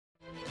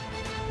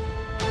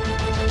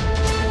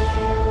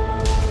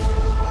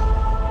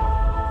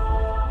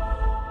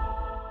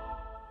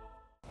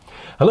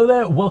Hello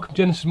there, welcome to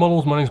Genesis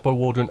Models. My name is Bob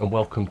Waldron and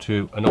welcome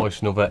to a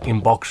nice another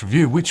inbox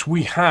review, which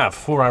we have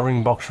for our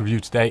inbox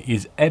review today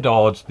is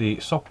Eduard's the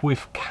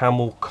Sopwith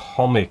Camel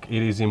comic.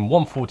 It is in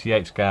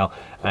 1/48 scale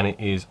and it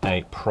is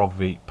a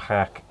Provi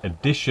pack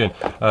edition.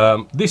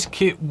 This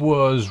kit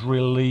was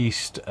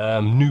released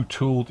new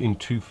tooled in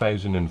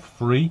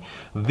 2003.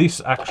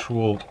 This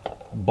actual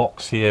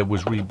box here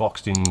was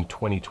reboxed in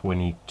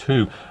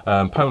 2022.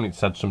 Apparently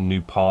it's had some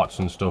new parts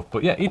and stuff,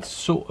 but yeah, it's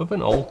sort of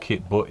an old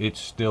kit, but it's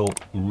still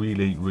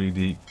really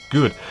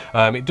good.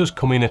 It does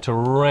come in at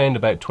around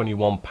about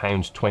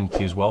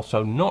 £21.20 as well,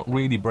 so not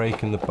really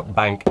breaking the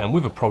bank. And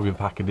with a Provi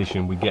pack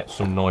edition we get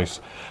some nice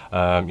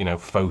you know,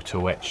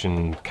 photo etch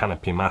and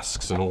canopy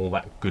masks and all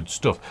that good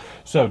stuff.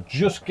 So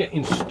just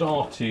getting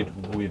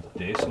started with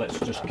this, let's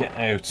just get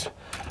out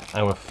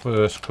our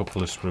first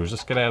couple of sprues.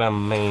 Let's get out our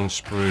main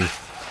sprue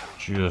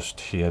just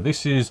here.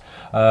 This is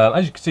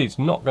as you can see, it's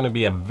not going to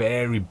be a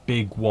very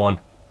big one,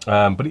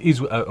 but it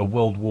is a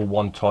World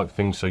War I type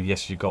thing, so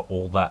yes, you got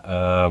all that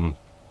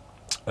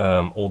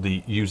all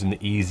the using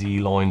the easy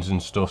lines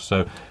and stuff,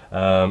 so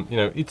you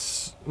know,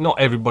 it's not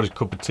everybody's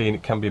cup of tea and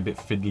it can be a bit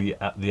fiddly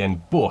at the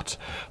end, but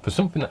for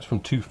something that's from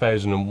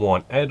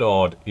 2001,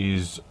 Eduard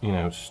is, you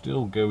know,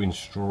 still going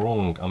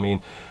strong. I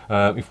mean,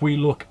 if we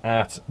look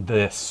at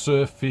the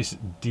surface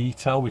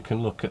detail, we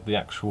can look at the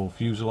actual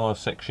fuselage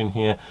section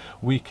here,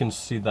 we can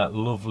see that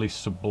lovely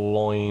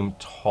sublime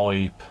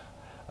type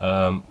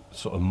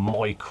sort of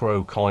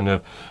micro kind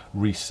of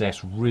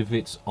recessed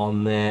rivets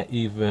on there.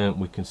 Even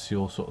we can see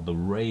all sort of the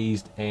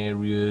raised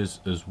areas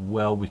as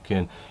well. We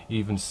can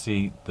even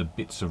see the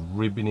bits of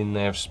ribbon in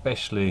there,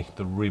 especially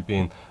the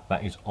ribbon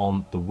that is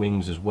on the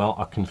wings as well.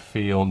 I can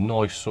feel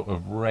nice sort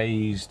of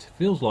raised,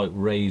 feels like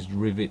raised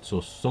rivets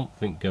or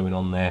something going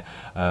on there,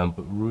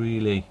 but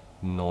really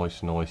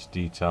nice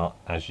detail,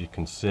 as you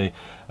can see.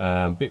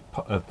 Bit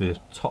of the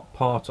top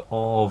part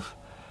of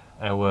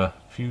our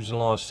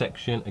fuselage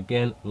section,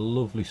 again,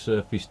 lovely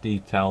surface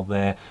detail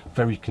there,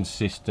 very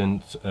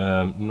consistent,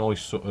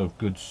 nice sort of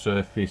good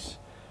surface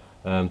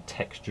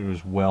texture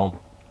as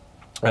well.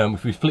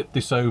 If we flip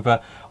this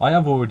over, I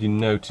have already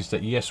noticed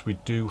that yes, we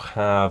do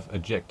have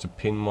ejector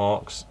pin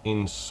marks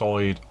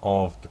inside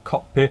of the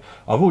cockpit.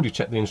 I've already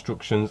checked the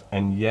instructions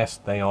and yes,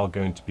 they are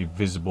going to be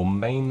visible,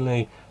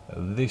 mainly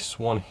this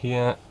one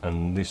here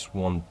and this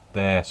one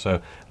there, so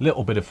a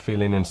little bit of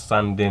filling and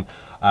sanding,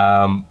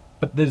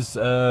 but there's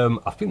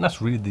I think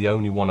that's really the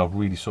only one I've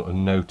really sort of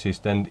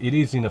noticed, and it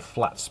is in a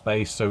flat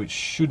space, so it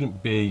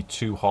shouldn't be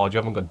too hard. You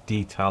haven't got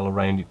detail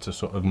around it to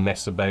sort of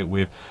mess about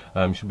with.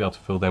 You should be able to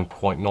fill them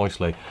quite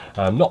nicely.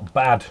 Not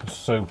bad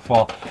so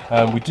far.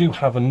 We do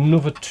have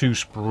another two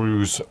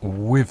sprues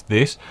with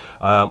this.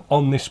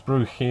 On this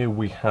sprue here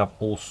we have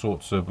all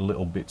sorts of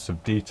little bits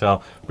of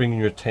detail, bringing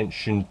your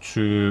attention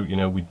to, you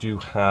know, we do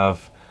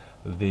have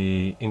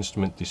the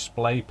instrument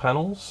display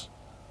panels,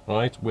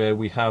 right, where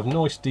we have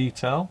nice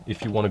detail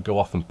if you want to go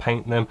off and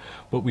paint them,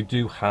 but we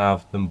do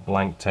have them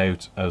blanked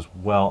out as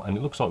well, and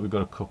it looks like we've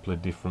got a couple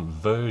of different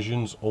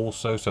versions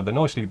also, so they're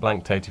nicely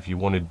blanked out if you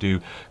want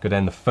to go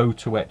down the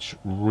photo etch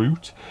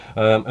route,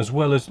 as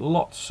well as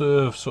lots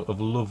of sort of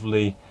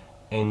lovely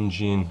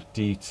engine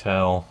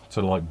detail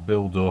to like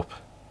build up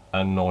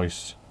a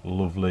nice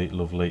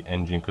lovely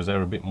engine, because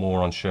they're a bit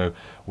more on show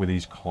with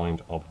these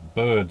kind of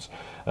birds.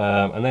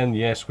 And then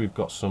yes, we've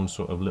got some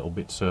sort of little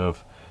bits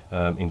of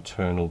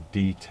internal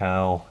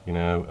detail, you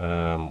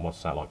know,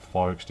 what's that, like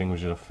fire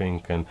extinguishers I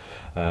think, and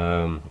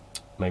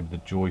maybe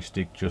the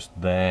joystick just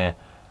there.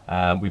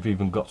 We've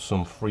even got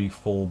some free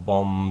fall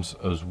bombs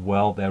as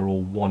well. They're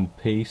all one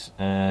piece,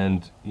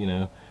 and you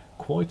know,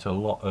 quite a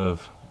lot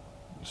of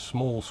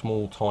small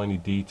tiny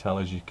detail,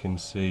 as you can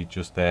see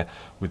just there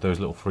with those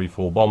little free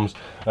fall bombs.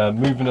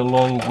 Moving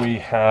along, we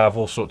have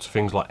all sorts of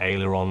things like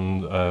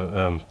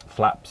aileron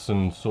flaps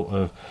and sort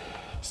of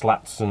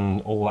slats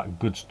and all that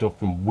good stuff,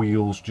 and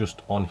wheels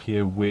just on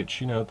here,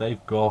 which, you know,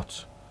 they've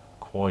got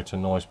quite a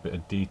nice bit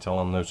of detail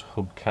on those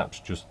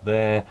hubcaps just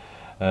there.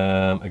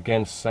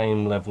 Again,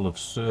 same level of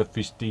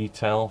surface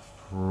detail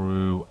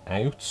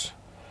throughout.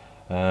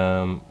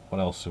 What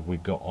else have we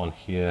got on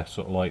here?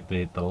 Sort of like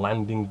the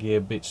landing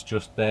gear bits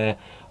just there.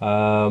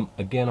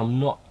 Again, I'm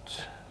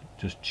not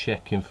just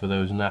checking for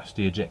those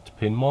nasty ejector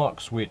pin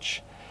marks,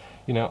 which,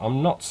 you know,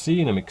 I'm not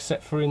seeing them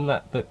except for in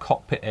the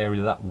cockpit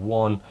area, that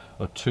one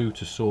or two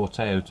to sort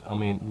out. I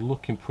mean,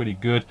 looking pretty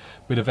good.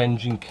 Bit of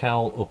engine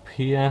cowl up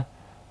here,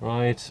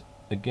 right?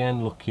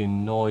 Again,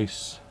 looking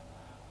nice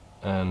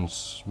and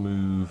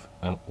smooth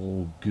and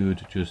all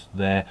good just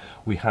there.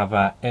 We have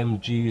our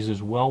MGs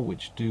as well,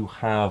 which do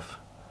have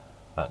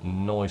that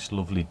nice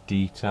lovely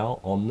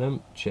detail on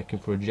them. Checking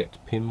for ejector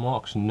pin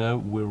marks, no,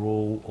 we're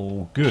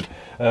all good.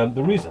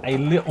 There is a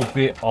little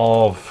bit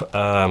of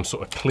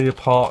sort of clear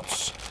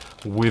parts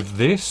with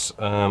this,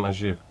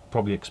 as you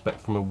probably expect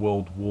from a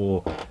World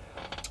War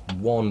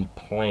one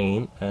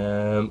plane.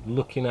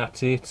 Looking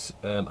at it,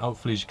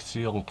 hopefully as you can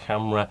see on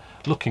camera,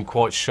 looking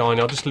quite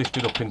shiny. I'll just lift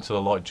it up into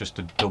the light just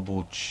to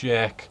double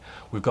check.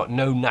 We've got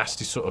no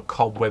nasty sort of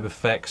cobweb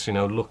effects, you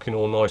know, looking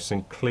all nice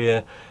and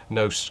clear,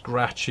 no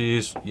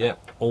scratches.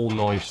 Yep, all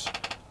nice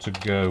to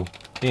go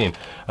in.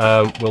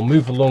 We'll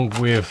move along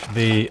with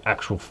the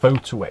actual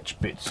photo etch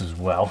bits as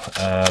well.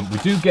 We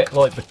do get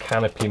like the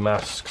canopy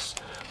masks,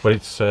 but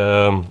it's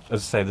as I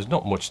say, there's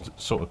not much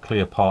sort of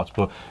clear parts,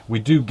 but we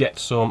do get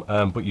some.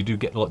 But you do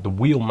get like the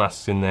wheel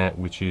masks in there,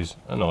 which is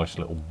a nice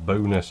little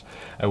bonus.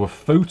 Our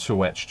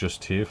photo etch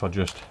just here, if I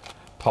just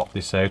pop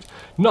this out,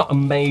 not a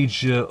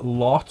major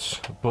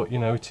lot, but you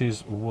know, it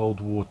is World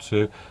War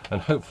II,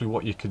 and hopefully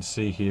what you can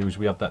see here is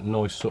we have that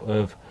nice sort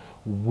of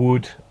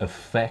wood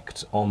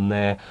effect on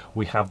there.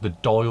 We have the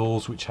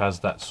dials, which has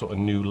that sort of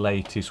new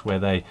latest where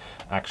they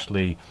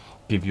actually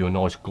give you a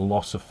nice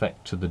gloss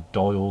effect to the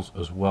dials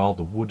as well.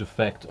 The wood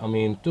effect, I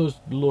mean,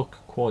 does look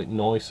quite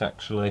nice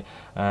actually,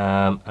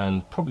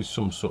 and probably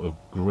some sort of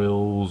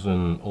grills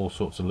and all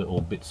sorts of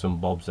little bits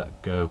and bobs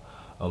that go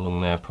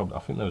along there. Probably, I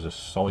think those are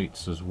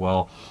sights as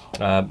well.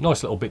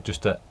 Nice little bit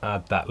just to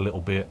add that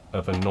little bit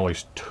of a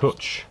nice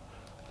touch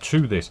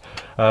to this.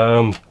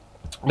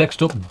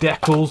 Next up,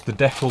 decals. The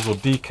decals or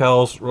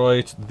decals,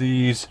 right?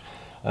 These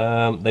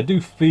they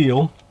do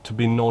feel to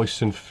be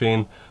nice and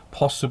thin.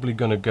 Possibly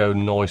going to go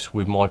nice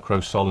with micro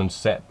solid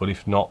set, but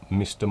if not,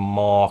 Mr.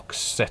 Mark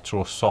Setter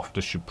or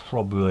Softer should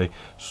probably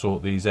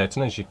sort these out.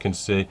 And as you can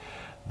see,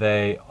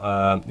 they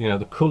you know,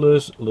 the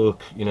colors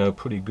look, you know,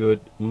 pretty good,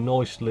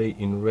 nicely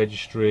in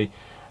registry,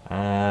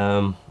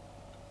 and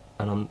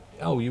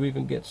oh, you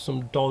even get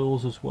some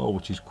dials as well,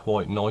 which is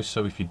quite nice.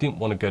 So if you didn't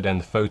want to go down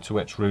the photo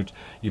etch route,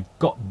 you've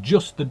got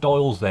just the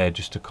dials there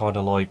just to kind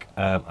of like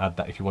add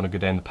that. If you want to go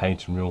down the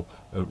painting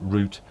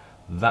route,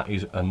 that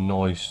is a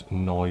nice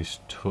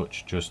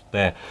touch just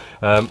there.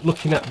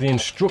 Looking at the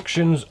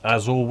instructions,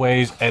 as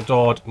always,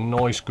 Eduard,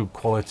 nice good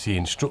quality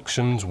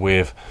instructions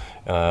with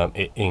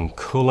it in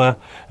color.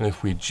 And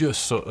if we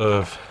just sort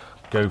of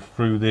go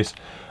through this,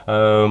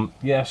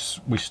 yes,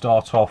 we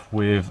start off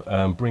with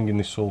bringing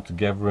this all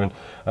together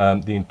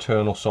and the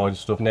internal side of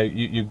stuff. Now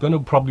you're going to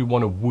probably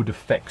want a wood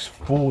effects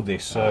for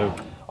this, so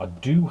I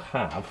do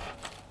have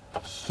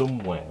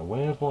somewhere,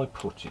 where have I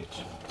put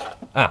it?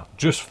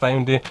 Just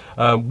found it.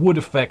 Wood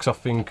effects, I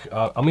think,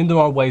 I mean, there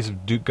are ways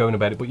of going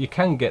about it, but you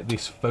can get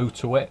this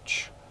photo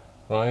etch,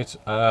 right?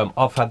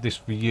 I've had this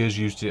for years,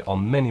 used it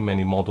on many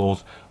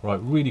models, right?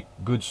 Really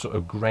good sort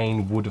of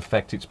grain wood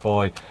effect. It's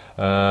by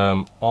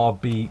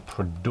RB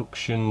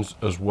Productions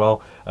as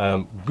well.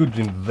 Good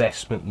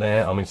investment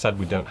there. I mean, sad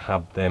we don't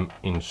have them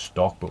in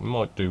stock, but we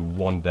might do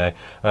one day.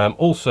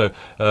 Also,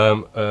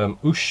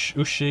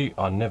 Ushi,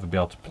 I'll never be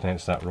able to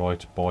pronounce that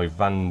right, by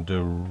Van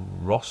der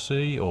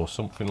Rossi or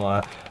something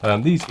like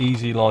that. These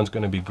easy lines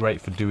going to be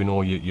great for doing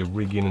all your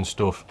rigging and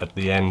stuff at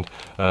the end,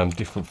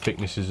 different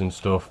thicknesses and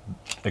stuff.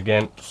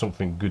 Again,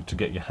 something good to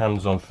get your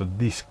hands on for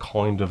this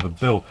kind of a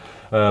build.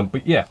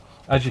 But yeah,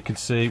 as you can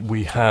see,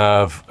 we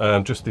have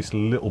just this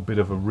little bit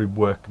of a rib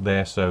work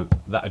there, so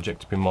that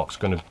ejector pin mark's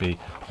going to be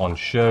on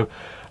show.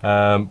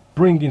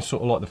 Bringing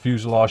sort of like the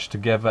fuselage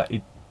together,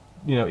 it,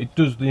 you know, it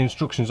does, the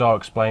instructions are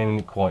explaining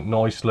it quite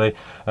nicely.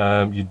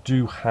 You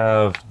do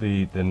have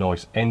the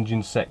nice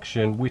engine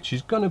section, which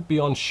is going to be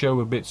on show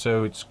a bit,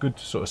 so it's good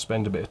to sort of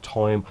spend a bit of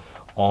time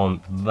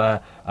on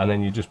that. And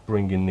then you just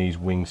bring in these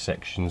wing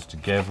sections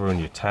together and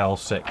your tail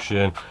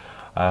section.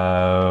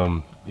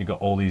 You've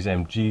got all these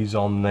MGs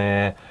on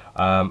there.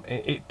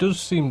 It does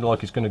seem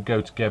like it's going to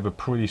go together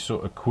pretty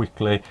sort of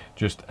quickly.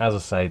 Just as I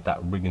say,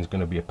 that rigging is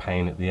going to be a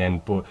pain at the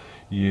end, but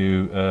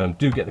you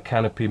do get the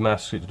canopy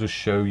masks. It does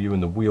show you,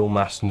 and the wheel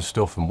masks and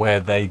stuff and where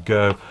they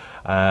go.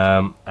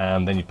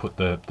 And then you put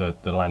the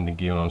landing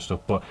gear on and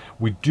stuff. But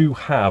we do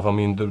have, I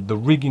mean, the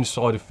rigging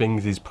side of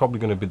things is probably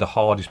going to be the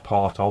hardest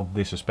part of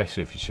this,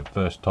 especially if it's your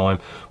first time.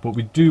 But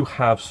we do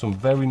have some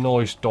very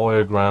nice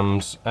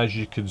diagrams, as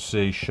you can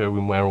see,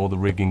 showing where all the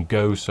rigging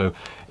goes. So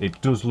it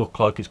does look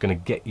like it's going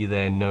to get you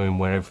there knowing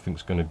where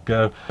everything's going to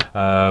go.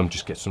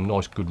 Just get some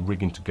nice good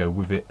rigging to go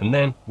with it. And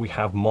then we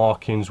have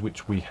markings,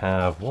 which we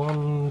have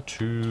 1,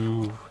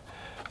 2,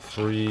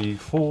 3,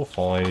 4,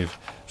 5,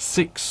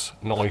 6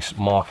 nice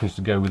markings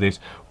to go with this.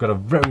 We've got a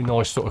very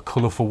nice sort of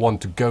colourful one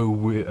to go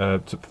with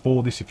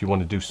for this if you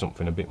want to do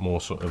something a bit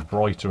more sort of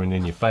brighter and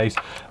in your face.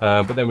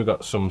 But then we've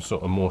got some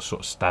sort of more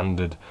sort of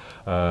standard,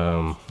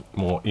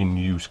 more in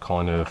use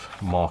kind of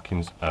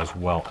markings as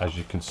well, as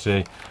you can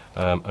see.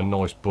 A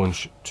nice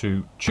bunch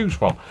to choose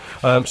from.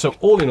 So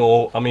all in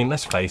all, I mean,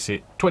 let's face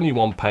it,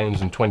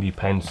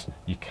 £21.20,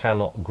 you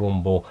cannot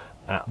grumble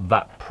at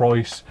that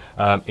price.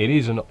 It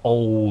is an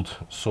old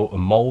sort of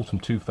mold from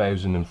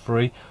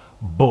 2003,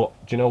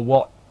 but do you know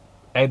what,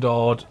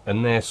 Eduard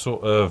and their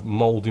sort of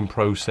molding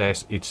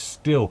process, it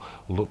still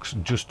looks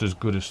just as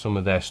good as some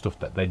of their stuff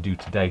that they do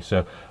today.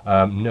 So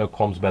no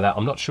qualms about that.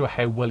 I'm not sure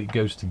how well it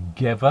goes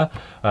together,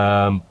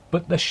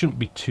 but there shouldn't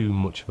be too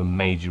much of a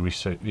major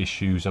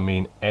issues. I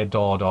mean,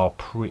 Eduard are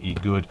pretty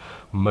good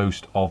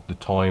most of the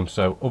time.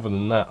 So other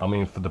than that, I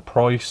mean, for the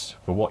price,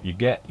 for what you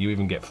get, you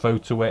even get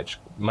photo etch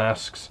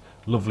masks,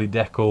 lovely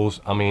decals.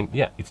 I mean,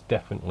 yeah, it's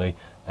definitely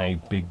a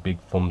big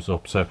thumbs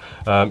up. So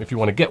if you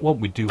want to get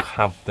one, we do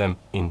have them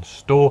in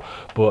store.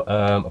 But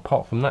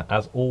apart from that,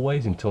 as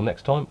always, until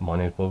next time, my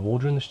name is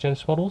Eduard and this is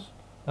Genesis Models,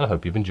 and I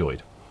hope you've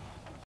enjoyed.